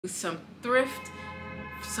some thrift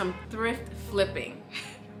flipping.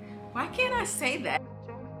 Why can't I say that?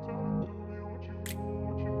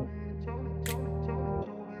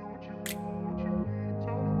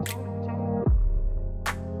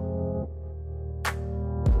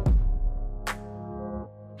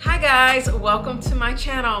 Hi guys, welcome to my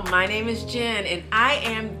channel. My name is Jen and I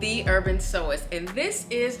am the Urban Sewist, and this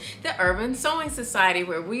is the Urban Sewing Society,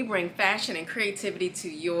 where we bring fashion and creativity to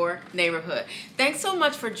your neighborhood. Thanks so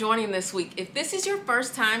much for joining this week. If this is your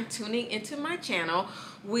first time tuning into my channel,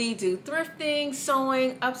 we do thrifting,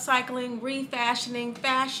 sewing, upcycling, refashioning,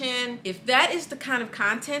 fashion. If that is the kind of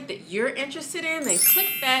content that you're interested in, then click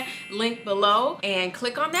that link below and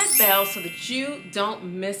click on that bell so that you don't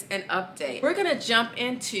miss an update. We're gonna jump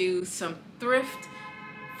into some thrift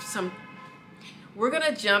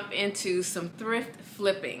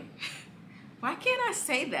flipping. Why can't I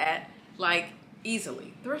say that like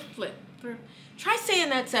easily? Thrift flip. Try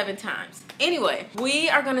saying that 7 times. Anyway, we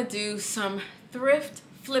are gonna do some thrift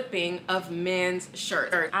flipping of men's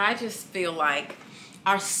shirts. I just feel like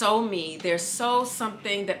are so me. They're so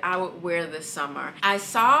something that I would wear this summer. I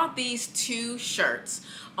saw these 2 shirts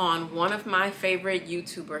on one of my favorite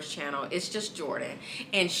YouTubers' channel. It's just Jordan,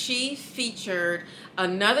 and she featured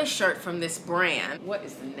another shirt from this brand. What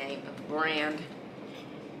is the name of the brand?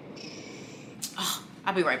 Oh,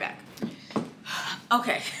 I'll be right back.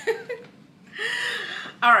 Okay.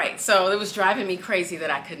 All right, so it was driving me crazy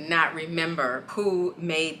that I could not remember who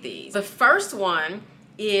made these. The first one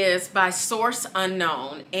is by Source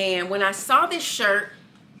Unknown, and when I saw this shirt,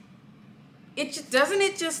 doesn't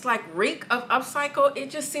it just like reek of upcycle?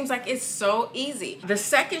 It just seems like it's so easy. The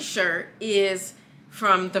second shirt is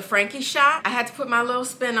from the Frankie shop. I had to put my little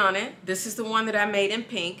spin on it. This is the one that I made in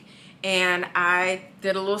pink, and I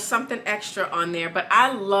did a little something extra on there, but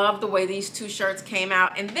I love the way these 2 shirts came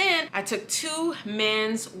out. And then I took 2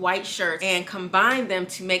 men's white shirts and combined them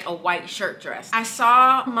to make a white shirt dress. I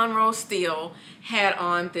saw Monroe Steele had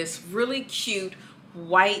on this really cute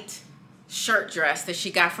white shirt dress that she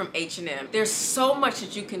got from H&M. There's so much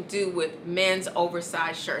that you can do with men's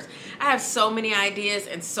oversized shirts. I have so many ideas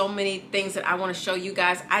and so many things that I want to show you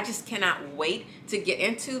guys. I just cannot wait to get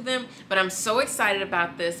into them, but I'm so excited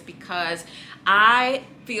about this because I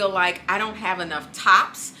feel like I don't have enough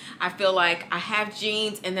tops. I feel like I have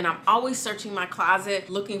jeans, and then I'm always searching my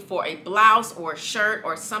closet looking for a blouse or a shirt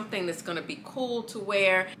or something that's gonna be cool to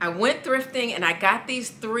wear. I went thrifting and I got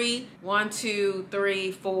these 4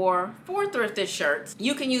 thrifted shirts.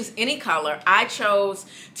 You can use any color. I chose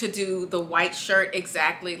to do the white shirt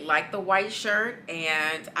exactly like the white shirt,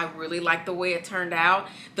 and I really like the way it turned out.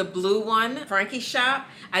 The blue one, Frankie shop,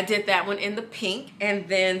 I did that one in the pink, and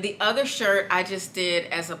then the other shirt I just did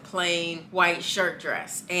as a plain white shirt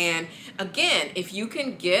dress. And again, if you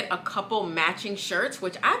can get a couple matching shirts,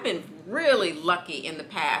 which I've been really lucky in the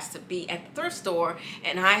past to be at the thrift store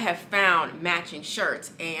and I have found matching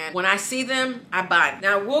shirts, and when I see them, I buy them.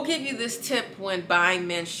 Now, we'll give you this tip when buying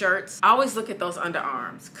men's shirts. Always look at those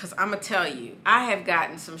underarms, because I'm gonna tell you, I have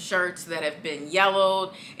gotten some shirts that have been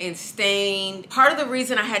yellowed and stained. Part of the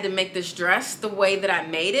reason I had to make this dress the way that I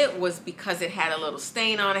made it was because it had a little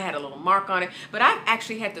stain on it, had a little mark on it, but I've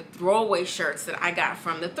actually had to throw away shirts that I got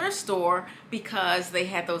from the thrift store because they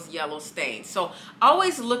had those yellow stains. So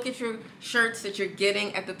always look at your shirts that you're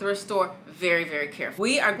getting at the thrift store very, very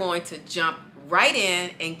carefully. We are going to jump right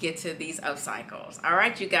in and get to these upcycles. All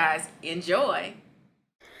right, you guys, enjoy.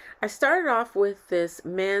 I started off with this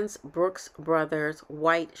men's Brooks Brothers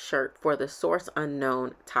white shirt for the Source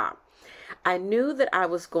Unknown top. I knew that I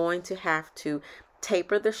was going to have to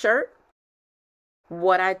taper the shirt.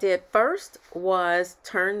 What I did first was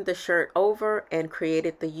turn the shirt over and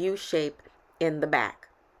created the U shape in the back.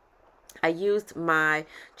 I used my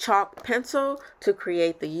chalk pencil to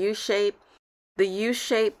create the U shape. The U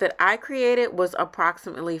shape that I created was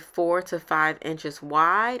approximately 4 to 5 inches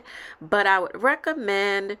wide, but I would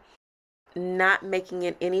recommend not making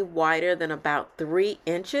it any wider than about 3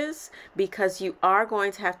 inches, because you are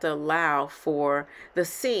going to have to allow for the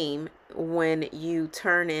seam when you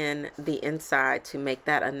turn in the inside to make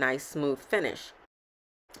that a nice smooth finish.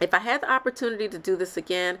 If I had the opportunity to do this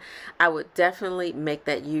again, I would definitely make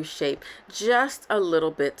that U shape just a little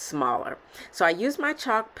bit smaller. So I used my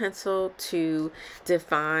chalk pencil to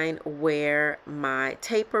define where my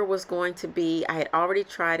taper was going to be. I had already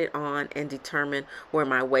tried it on and determined where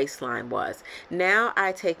my waistline was. Now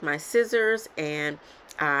I take my scissors and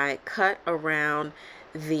I cut around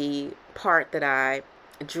the part that I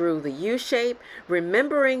drew the U shape,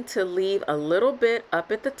 remembering to leave a little bit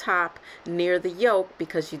up at the top near the yoke,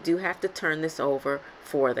 because you do have to turn this over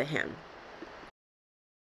for the hem.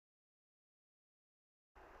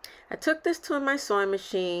 I took this to my sewing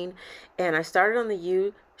machine and I started on the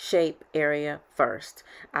U-shape area first.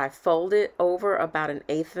 I folded over about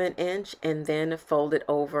 1/8 of an inch and then folded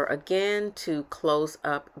over again to close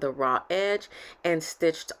up the raw edge and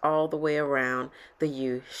stitched all the way around the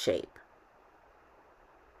U shape.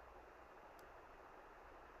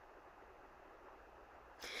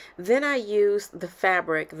 Then I used the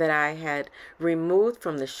fabric that I had removed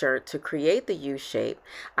from the shirt to create the U shape.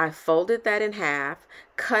 I folded that in half,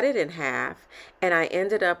 cut it in half, and I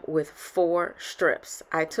ended up with 4 strips.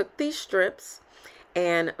 I took these strips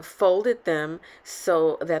and folded them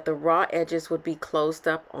so that the raw edges would be closed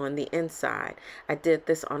up on the inside. I did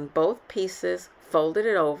this on both pieces, folded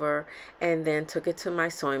it over, and then took it to my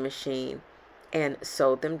sewing machine and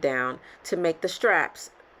sewed them down to make the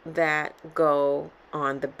straps that go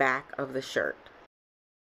on the back of the shirt.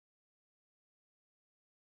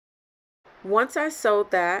 Once I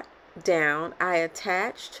sewed that down, I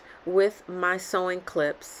attached with my sewing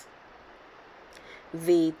clips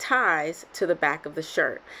the ties to the back of the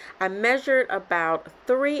shirt. I measured about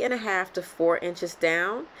 3.5 to 4 inches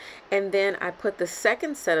down, and then I put the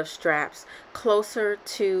second set of straps closer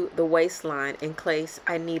to the waistline in case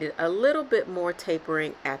I needed a little bit more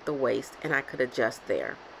tapering at the waist, and I could adjust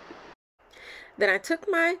there. Then I took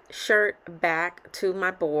my shirt back to my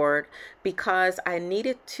board because I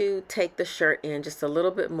needed to take the shirt in just a little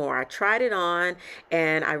bit more. I tried it on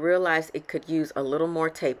and I realized it could use a little more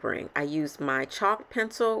tapering. I used my chalk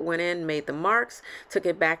pencil, went in, made the marks, took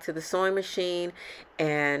it back to the sewing machine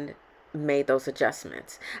and made those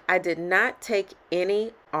adjustments. I did not take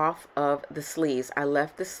any off of the sleeves. I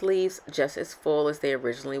left the sleeves just as full as they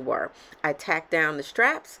originally were. I tacked down the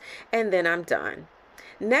straps and then I'm done.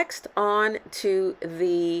 Next, on to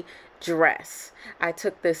the dress. I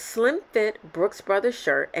took this slim fit Brooks Brothers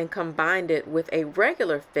shirt and combined it with a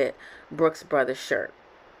regular fit Brooks Brothers shirt.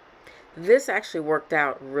 This actually worked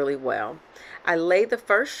out really well. I laid the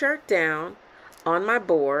first shirt down on my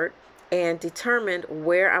board and determined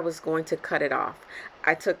where I was going to cut it off.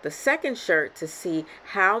 I took the second shirt to see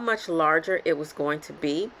how much larger it was going to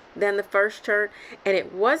be than the first shirt, and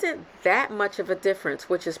it wasn't that much of a difference,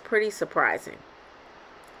 which is pretty surprising.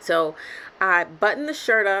 So I buttoned the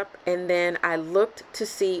shirt up and then I looked to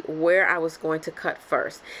see where I was going to cut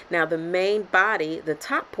first. Now the main body, the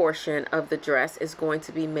top portion of the dress, is going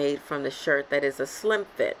to be made from the shirt that is a slim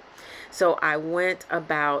fit. So I went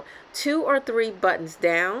about 2 or 3 buttons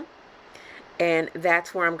down, and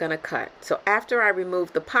that's where I'm going to cut. So after I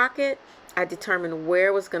removed the pocket, I determined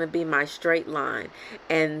where was going to be my straight line,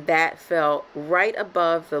 and that fell right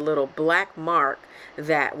above the little black mark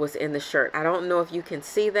that was in the shirt. I don't know if you can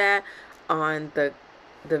see that on the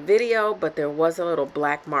video, but there was a little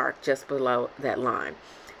black mark just below that line.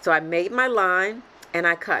 So I made my line and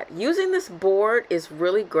I cut. Using this board is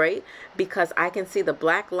really great because I can see the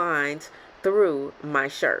black lines through my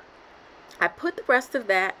shirt. I put the rest of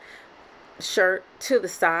that shirt to the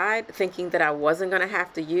side thinking that I wasn't going to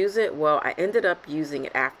have to use it. Well, I ended up using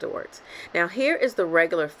it afterwards. Now here is the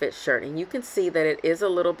regular fit shirt, and you can see that it is a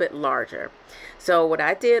little bit larger. So what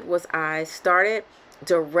I did was I started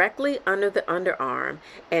directly under the underarm,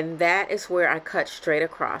 and that is where I cut straight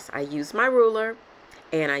across. I used my ruler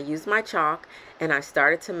and I used my chalk and I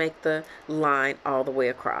started to make the line all the way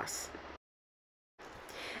across.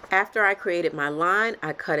 After I created my line,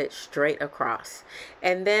 I cut it straight across.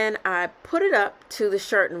 And then I put it up to the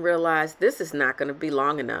shirt and realized this is not going to be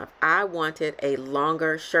long enough. I wanted a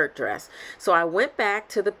longer shirt dress. So I went back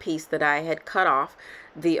to the piece that I had cut off,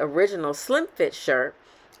 the original slim fit shirt,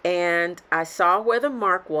 and I saw where the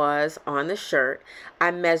mark was on the shirt.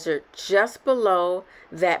 I measured just below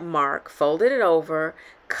that mark, folded it over,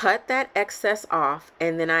 cut that excess off,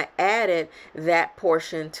 and then I added that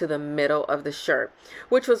portion to the middle of the shirt,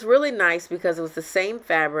 which was really nice because it was the same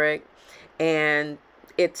fabric and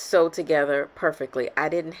it sewed together perfectly. I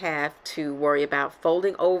didn't have to worry about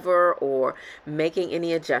folding over or making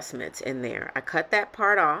any adjustments in there. I cut that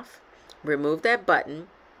part off, removed that button.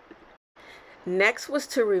 Next was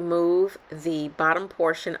to remove the bottom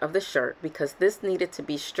portion of the shirt because this needed to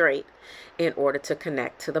be straight in order to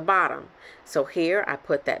connect to the bottom. So here I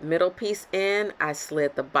put that middle piece in, I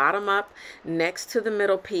slid the bottom up next to the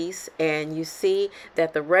middle piece, and you see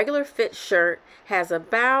that the regular fit shirt has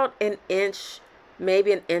about 1 inch,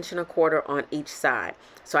 maybe 1.25 inches on each side.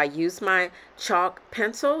 So I used my chalk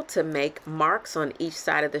pencil to make marks on each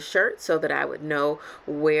side of the shirt so that I would know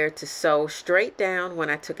where to sew straight down when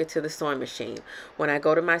I took it to the sewing machine. When I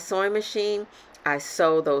go to my sewing machine, I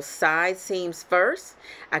sew those side seams first.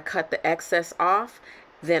 I cut the excess off,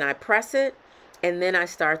 then I press it, and then I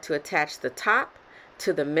start to attach the top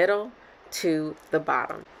to the middle to the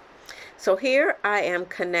bottom. So here I am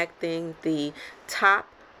connecting the top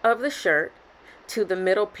of the shirt to the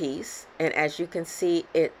middle piece, and as you can see,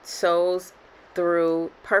 it sews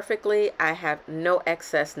through perfectly. I have no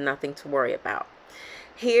excess, nothing to worry about.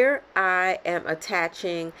 Here I am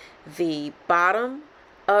attaching the bottom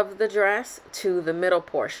of the dress to the middle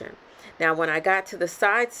portion. Now when I got to the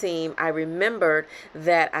side seam, I remembered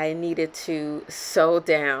that I needed to sew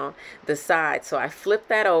down the side, so I flipped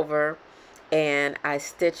that over and I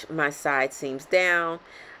stitched my side seams down.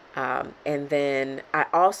 And then I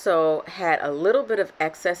also had a little bit of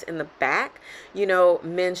excess in the back. You know,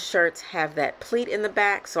 men's shirts have that pleat in the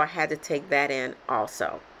back, so I had to take that in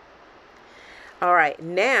also. All right,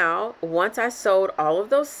 now once I sewed all of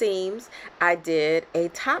those seams, I did a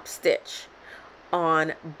top stitch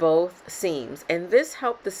on both seams, and this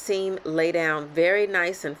helped the seam lay down very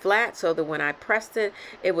nice and flat so that when I pressed it,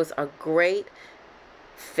 it was a great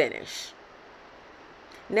finish.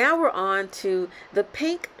 Now we're on to the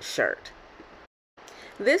pink shirt.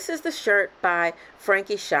 This is the shirt by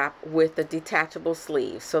Frankie Shop with the detachable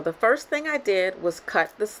sleeves. So the first thing I did was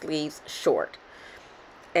cut the sleeves short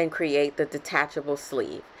and create the detachable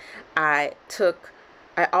sleeve. I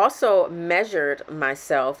also measured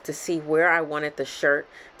myself to see where I wanted the shirt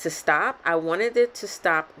to stop. I wanted it to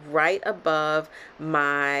stop right below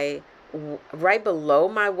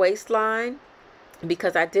my waistline,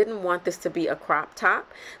 because I didn't want this to be a crop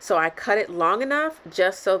top. So I cut it long enough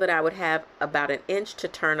just so that I would have about 1 inch to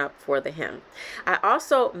turn up for the hem. I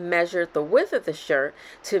also measured the width of the shirt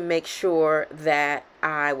to make sure that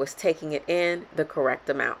I was taking it in the correct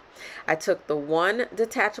amount. I took the one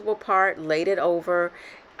detachable part, laid it over,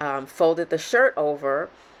 folded the shirt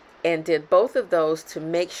over, and did both of those to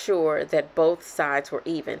make sure that both sides were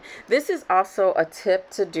even. This is also a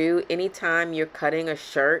tip to do anytime you're cutting a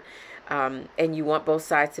shirt and you want both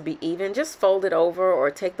sides to be even. Just fold it over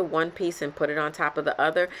or take the one piece and put it on top of the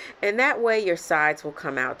other, and that way your sides will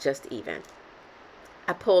come out just even.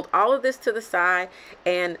 I pulled all of this to the side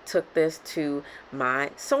and took this to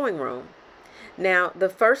my sewing room. Now the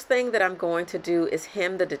first thing that I'm going to do is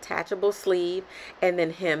hem the detachable sleeve and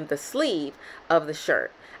then hem the sleeve of the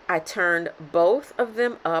shirt. I turned both of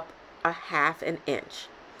them up 1/2 inch.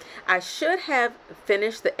 I should have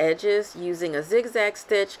finished the edges using a zigzag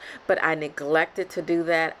stitch, but I neglected to do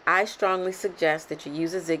that. I strongly suggest that you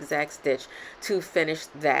use a zigzag stitch to finish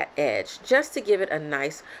that edge, just to give it a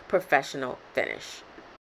nice professional finish.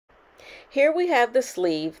 Here we have the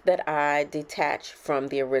sleeve that I detached from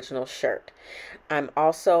the original shirt. I'm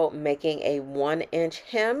also making a 1 inch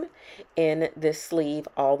hem in this sleeve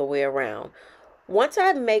all the way around. Once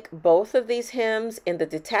I make both of these hems in the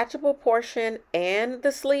detachable portion and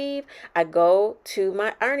the sleeve, I go to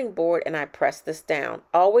my ironing board and I press this down.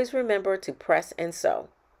 Always remember to press and sew.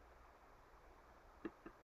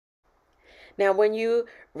 Now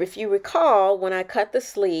if you recall, when I cut the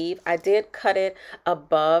sleeve, I did cut it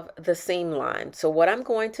above the seam line. So what I'm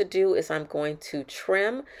going to do is I'm going to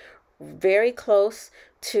trim very close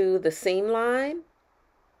to the seam line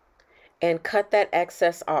and cut that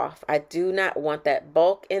excess off. I do not want that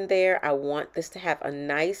bulk in there. I want this to have a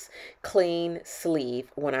nice clean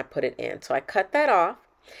sleeve when I put it in. So I cut that off,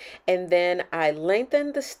 and then I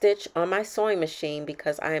lengthen the stitch on my sewing machine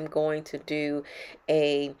because I am going to do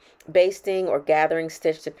a basting or gathering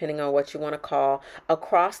stitch, depending on what you want to call,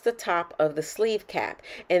 across the top of the sleeve cap.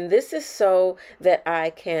 And this is so that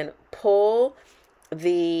I can pull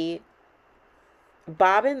the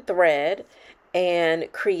bobbin thread and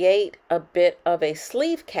create a bit of a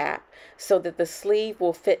sleeve cap so that the sleeve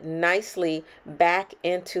will fit nicely back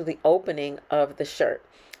into the opening of the shirt.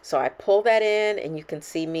 So I pull that in, and you can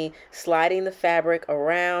see me sliding the fabric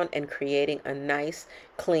around and creating a nice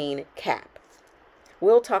clean cap.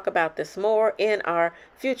 We'll talk about this more in our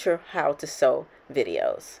future how to sew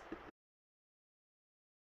videos.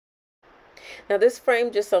 Now this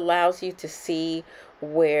frame just allows you to see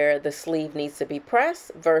where the sleeve needs to be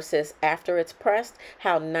pressed versus after it's pressed,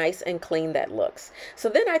 how nice and clean that looks. So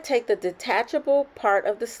then I take the detachable part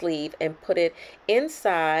of the sleeve and put it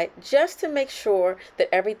inside just to make sure that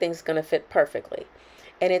everything's going to fit perfectly.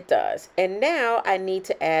 And it does. And now I need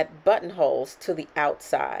to add buttonholes to the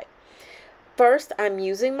outside. First, I'm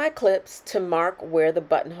using my clips to mark where the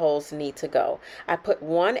buttonholes need to go. I put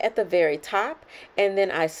one at the very top, and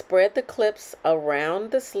then I spread the clips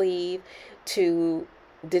around the sleeve to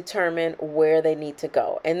determine where they need to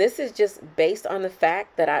go. And this is just based on the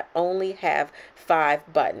fact that I only have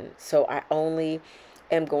 5 buttons. So I only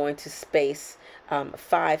am going to space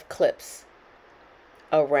 5 clips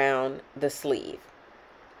around the sleeve.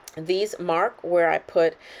 These mark where I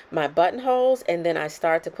put my buttonholes, and then I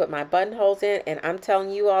start to put my buttonholes in, and I'm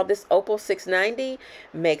telling you all, this Opal 690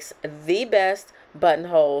 makes the best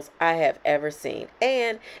buttonholes I have ever seen,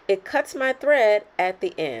 and it cuts my thread at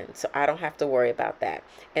the end, so I don't have to worry about that,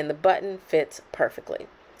 and the button fits perfectly.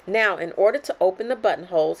 Now, in order to open the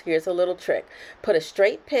buttonholes, here's a little trick. Put a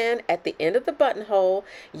straight pin at the end of the buttonhole,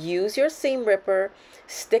 use your seam ripper,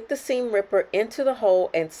 stick the seam ripper into the hole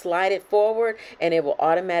and slide it forward, and it will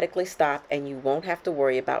automatically stop, and you won't have to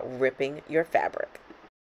worry about ripping your fabric.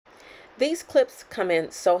 These clips come in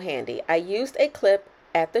so handy. I used a clip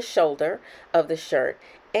at the shoulder of the shirt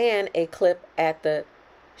and a clip at the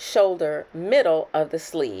shoulder middle of the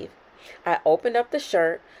sleeve. I opened up the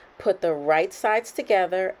shirt, put the right sides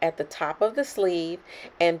together at the top of the sleeve,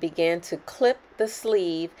 and began to clip the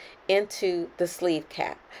sleeve into the sleeve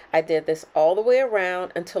cap. I did this all the way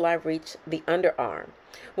around until I reached the underarm.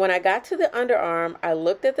 When I got to the underarm, I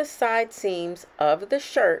looked at the side seams of the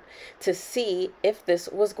shirt to see if this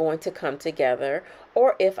was going to come together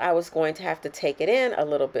or if I was going to have to take it in a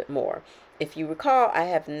little bit more. If you recall, I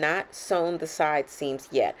have not sewn the side seams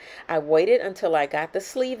yet. I waited until I got the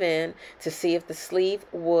sleeve in to see if the sleeve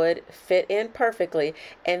would fit in perfectly,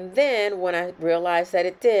 and then when I realized that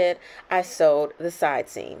it did, I sewed the side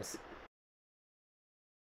seams.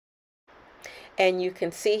 And you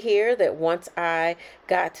can see here that once I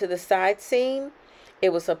got to the side seam,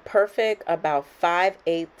 it was a perfect about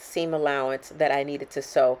 5/8 seam allowance that I needed to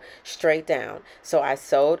sew straight down. So I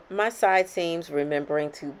sewed my side seams, remembering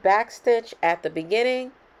to backstitch at the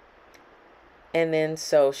beginning and then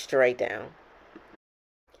sew straight down.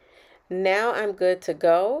 Now I'm good to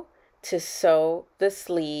go to sew the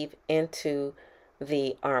sleeve into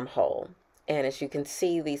the armhole. And as you can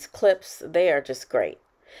see, these clips, they are just great.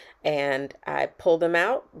 And I pull them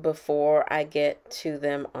out before I get to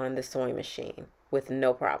them on the sewing machine with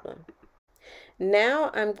no problem.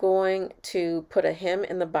 Now I'm going to put a hem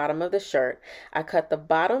in the bottom of the shirt. I cut the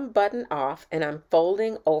bottom button off and I'm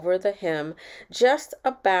folding over the hem just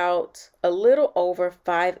about a little over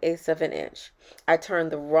 5/8 of an inch. I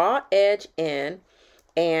turned the raw edge in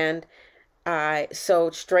and I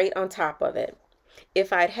sewed straight on top of it.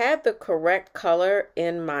 If I'd had the correct color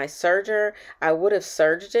in my serger, I would have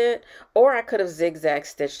serged it, or I could have zigzag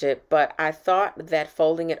stitched it, but I thought that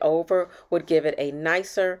folding it over would give it a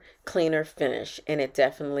nicer, cleaner finish, and it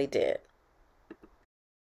definitely did.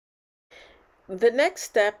 The next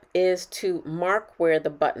step is to mark where the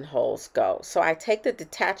buttonholes go. So I take the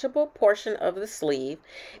detachable portion of the sleeve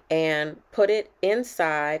and put it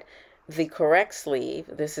inside the correct sleeve.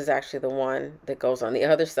 This is actually the one that goes on the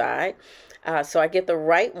other side. So I get the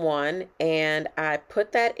right one and I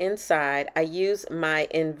put that inside. I use my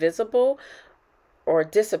invisible or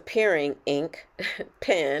disappearing ink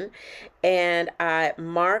pen and I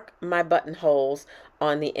mark my buttonholes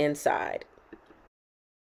on the inside.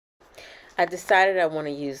 I decided I want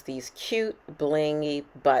to use these cute blingy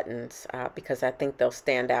buttons because I think they'll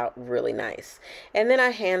stand out really nice. And then I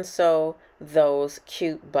hand sew those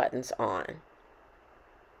cute buttons on.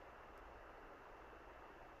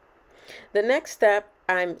 The next step,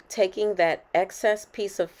 I'm taking that excess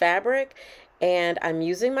piece of fabric and I'm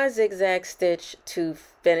using my zigzag stitch to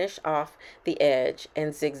finish off the edge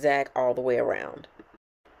and zigzag all the way around.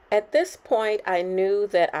 At this point, I knew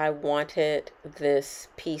that I wanted this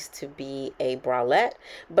piece to be a bralette,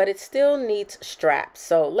 but it still needs straps.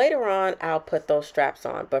 So later on, I'll put those straps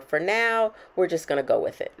on. But for now, we're just going to go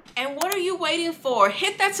with it. And what are you waiting for?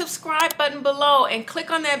 Hit that subscribe button below and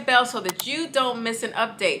click on that bell so that you don't miss an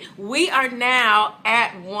update. We are now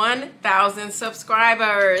at 1,000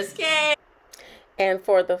 subscribers. Yay! And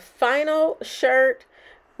for the final shirt,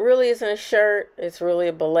 really isn't a shirt, it's really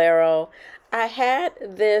a bolero. I had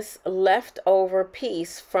this leftover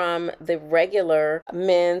piece from the regular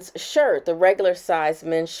men's shirt, the regular size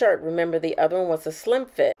men's shirt. Remember, the other one was a slim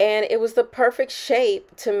fit. And it was the perfect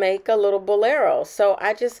shape to make a little bolero. So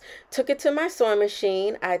I just took it to my sewing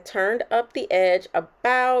machine. I turned up the edge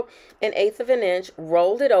about 1/8 of an inch,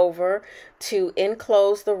 rolled it over to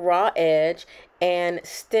enclose the raw edge, and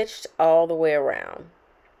stitched all the way around.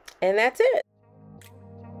 And that's it.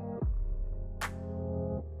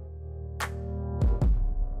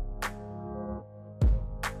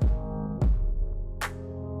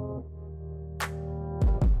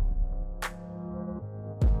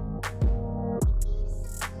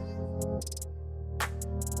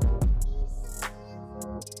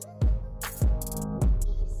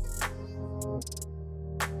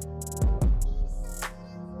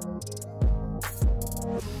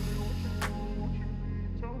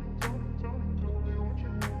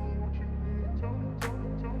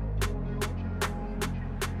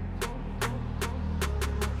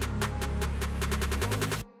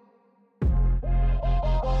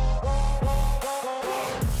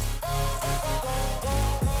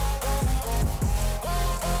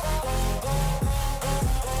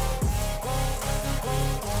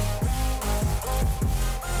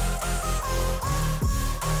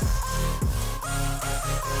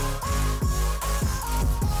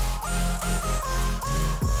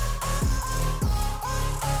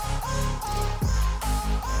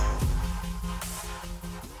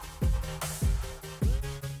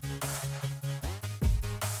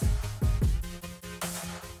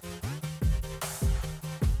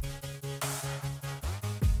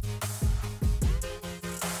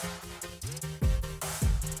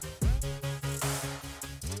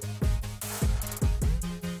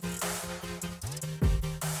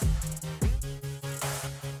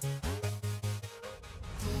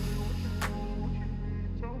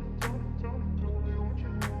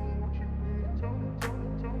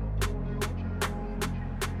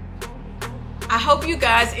 hope you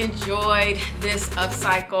guys enjoyed this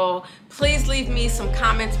upcycle. Please leave me some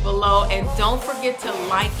comments below and don't forget to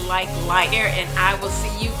like, and I will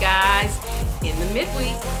see you guys in the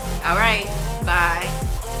midweek. All right, bye.